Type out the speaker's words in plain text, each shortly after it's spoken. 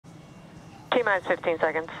T-minus 15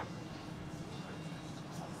 seconds.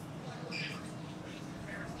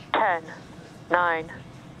 10, 9,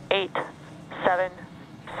 8, 7,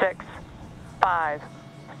 6, 5,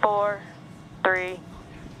 4, 3,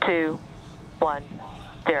 2, 1,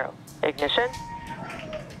 0. Ignition.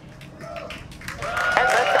 And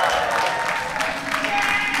liftoff.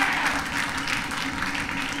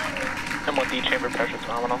 M1D chamber pressure is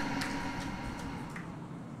nominal.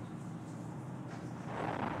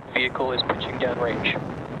 Vehicle is pitching downrange.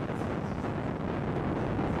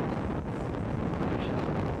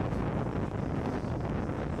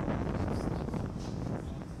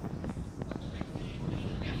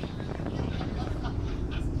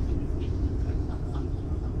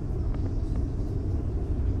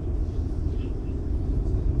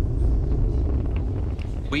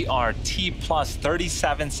 We are T plus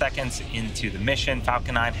 37 seconds into the mission.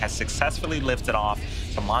 Falcon 9 has successfully lifted off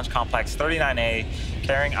from Launch Complex 39A,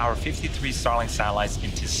 carrying our 53 Starlink satellites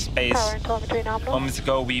into space. Power and telemetry nominal. Moments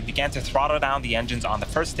ago, we began to throttle down the engines on the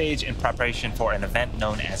first stage in preparation for an event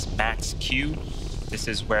known as Max Q. This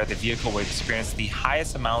is where the vehicle will experience the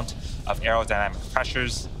highest amount of aerodynamic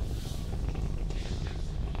pressures.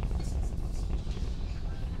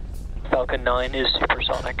 Falcon 9 is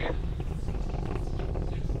supersonic.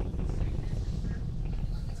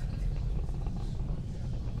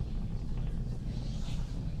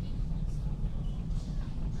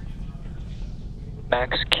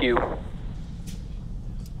 Max Q.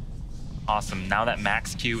 Awesome. Now that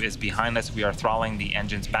Max Q is behind us, we are throttling the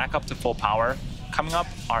engines back up to full power. Coming up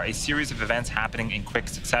are a series of events happening in quick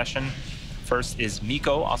succession. First is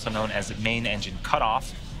MECO, also known as main engine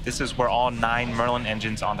cutoff. This is where all 9 Merlin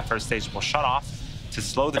engines on the first stage will shut off to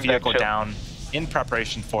slow the vehicle down in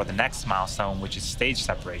preparation for the next milestone, which is stage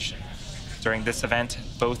separation. During this event,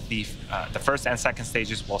 both the first and second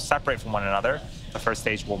stages will separate from one another. The first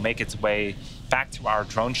stage will make its way back to our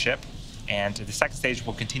drone ship, and the second stage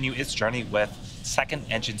will continue its journey with second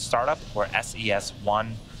engine startup, or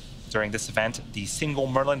SES-1. During this event, the single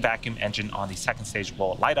Merlin vacuum engine on the second stage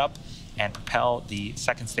will light up and propel the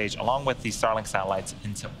second stage along with the Starlink satellites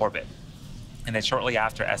into orbit. And then shortly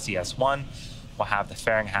after SES-1, we'll have the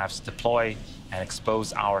fairing halves deploy and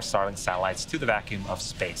expose our Starlink satellites to the vacuum of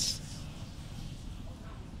space.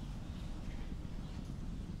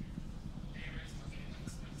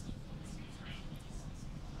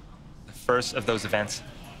 First of those events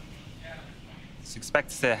is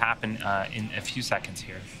expected to happen in a few seconds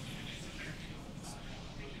here.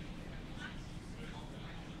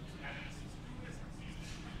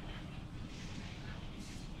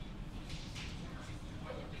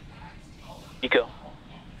 MECO.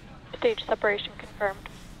 Stage separation confirmed.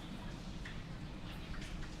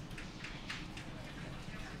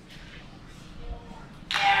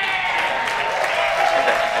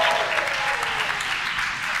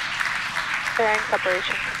 Fairing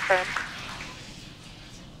separation confirmed.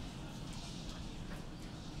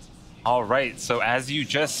 All right, so as you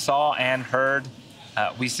just saw and heard,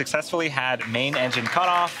 we successfully had main engine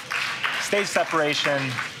cutoff, stage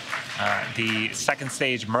separation. The second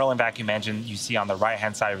stage Merlin vacuum engine you see on the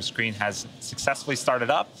right-hand side of the screen has successfully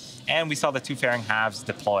started up, and we saw the 2 fairing halves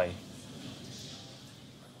deploy.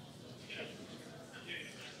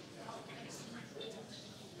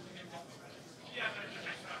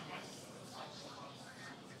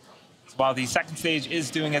 While the second stage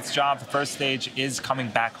is doing its job, the first stage is coming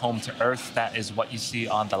back home to Earth. That is what you see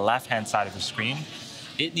on the left-hand side of the screen.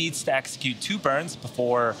 It needs to execute 2 burns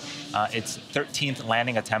before its 13th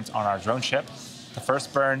landing attempt on our drone ship. The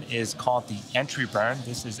first burn is called the entry burn.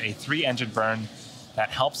 This is a 3-engine burn that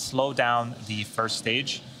helps slow down the first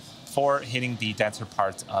stage before hitting the denser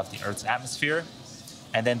parts of the Earth's atmosphere.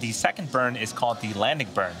 And then the second burn is called the landing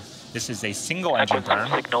burn. This is a single-engine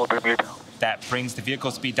burn that brings the vehicle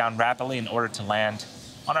speed down rapidly in order to land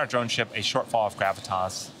on our drone ship a short fall of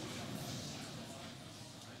gravitas.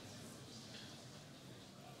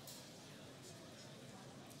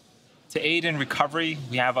 To aid in recovery,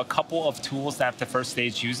 we have a couple of tools that the first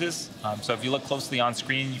stage uses. So if you look closely on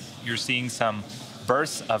screen, you're seeing some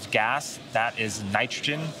bursts of gas. That is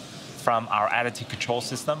nitrogen from our attitude control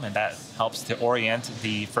system, and that helps to orient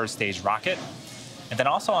the first stage rocket. And then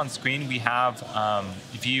also on screen, we have a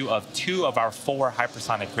view of 2 of our 4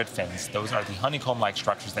 hypersonic grid fins. Those are the honeycomb-like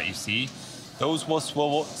structures that you see. Those will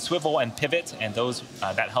swivel and pivot, and those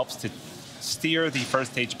that helps to steer the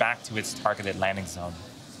first stage back to its targeted landing zone.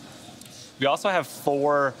 We also have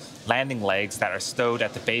 4 landing legs that are stowed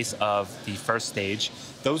at the base of the first stage.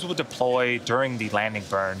 Those will deploy during the landing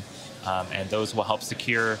burn, and those will help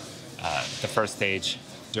secure the first stage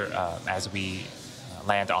as we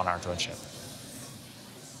land on our drone ship.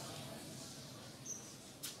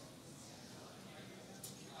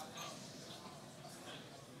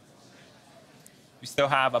 We still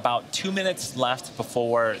have about 2 minutes left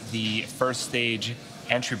before the first stage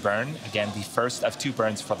entry burn. Again, the first of 2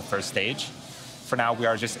 burns for the first stage. For now, we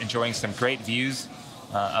are just enjoying some great views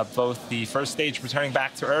of both the first stage returning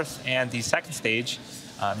back to Earth and the second stage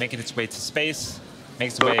making its way to space,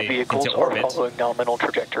 makes its Both way vehicles into are orbit. following nominal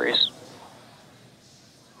trajectories.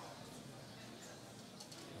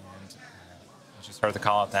 And I just heard the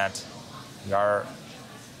call out that we are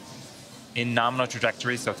in nominal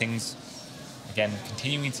trajectory, so things, again,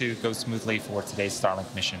 continuing to go smoothly for today's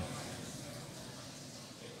Starlink mission.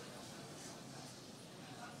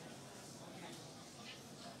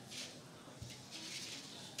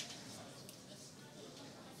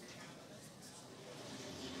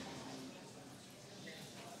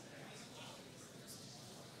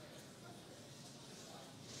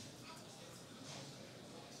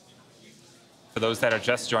 For those that are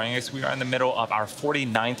just joining us, we are in the middle of our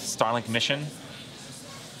 49th Starlink mission.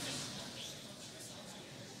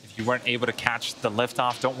 If you weren't able to catch the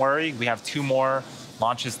liftoff, don't worry. We have 2 more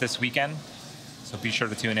launches this weekend, so be sure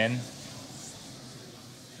to tune in.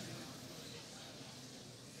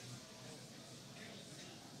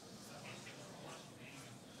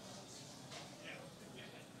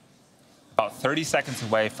 About 30 seconds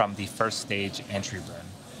away from the first stage entry burn.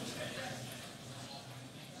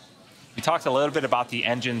 We talked a little bit about the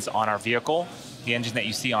engines on our vehicle. The engine that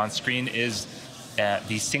you see on screen is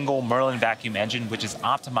the single Merlin vacuum engine, which is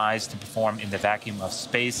optimized to perform in the vacuum of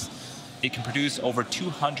space. It can produce over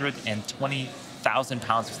 220,000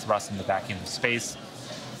 pounds of thrust in the vacuum of space.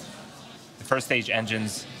 The first stage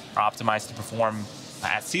engines are optimized to perform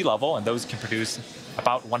at sea level, and those can produce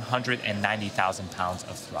about 190,000 pounds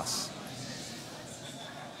of thrust.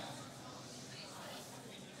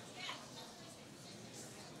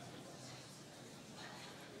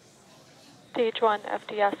 Stage 1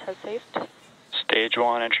 FDS has saved. Stage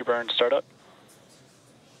 1 entry burn startup.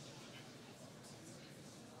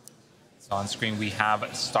 So on screen we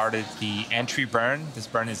have started the entry burn. This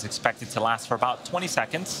burn is expected to last for about 20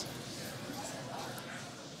 seconds.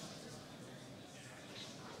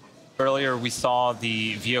 Earlier we saw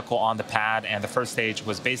the vehicle on the pad and the first stage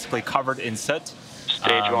was basically covered in soot.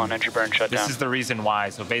 Stage 1 entry burn shut down. This is the reason why.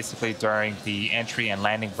 So basically during the entry and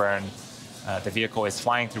landing burn, the vehicle is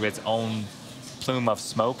flying through its own plume of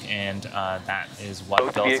smoke, and that is what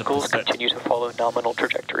Both builds vehicles up the soot. continue to follow nominal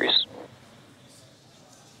trajectories.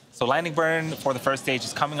 So landing burn for the first stage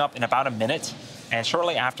is coming up in about a minute, and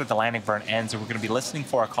shortly after the landing burn ends, we're going to be listening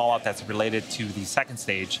for a call out that's related to the second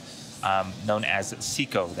stage, known as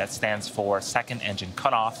SECO. That stands for Second Engine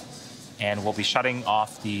Cutoff, and we'll be shutting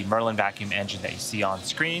off the Merlin vacuum engine that you see on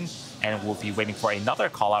screen, and we'll be waiting for another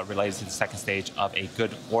call out related to the second stage of a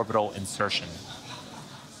good orbital insertion.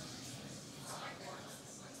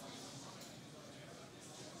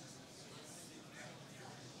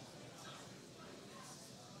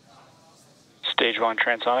 Stage 1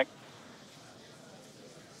 transonic.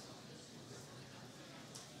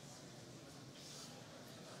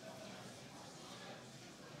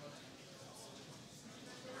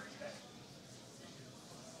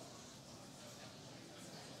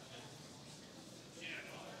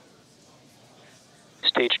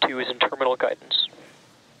 Stage 2 is in terminal guidance.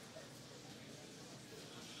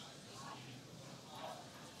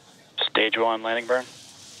 Stage 1 landing burn.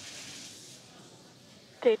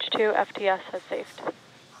 Stage 2 FDS has saved.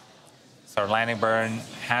 So our landing burn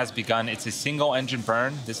has begun. It's a single engine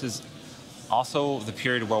burn. This is also the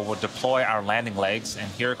period where we'll deploy our landing legs. And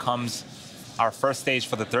here comes our first stage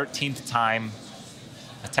for the 13th time,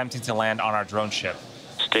 attempting to land on our drone ship.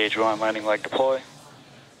 Stage 1 landing leg deploy.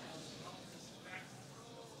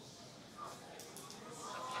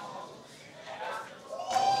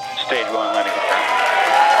 Stage 1 landing confirmed.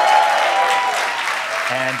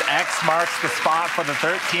 And X marks the spot for the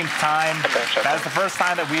 13th time. That is the first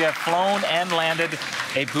time that we have flown and landed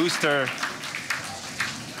a booster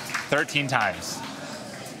 13 times.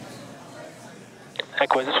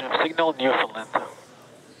 Acquisition of signal, Newfoundland.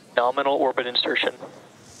 Nominal orbit insertion.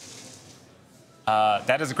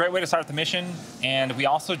 That is a great way to start the mission. And we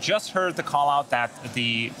also just heard the call out that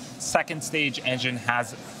the second stage engine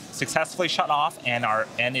has successfully shut off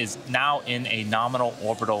and is now in a nominal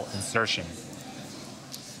orbital insertion.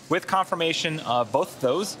 With confirmation of both of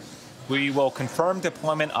those, we will confirm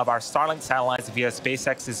deployment of our Starlink satellites via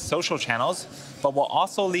SpaceX's social channels, but we'll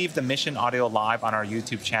also leave the mission audio live on our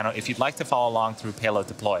YouTube channel if you'd like to follow along through payload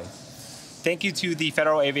deploy. Thank you to the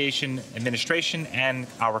Federal Aviation Administration and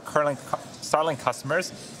our current Starlink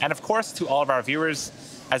customers, and of course to all of our viewers.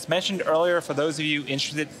 As mentioned earlier, for those of you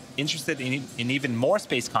interested in even more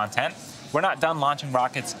space content, We're not done launching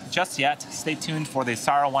rockets just yet. Stay tuned for the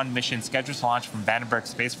SARA-1 mission scheduled to launch from Vandenberg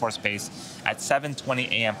Space Force Base at 7:20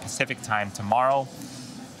 a.m. Pacific time tomorrow.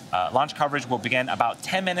 Launch coverage will begin about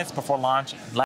 10 minutes before launch.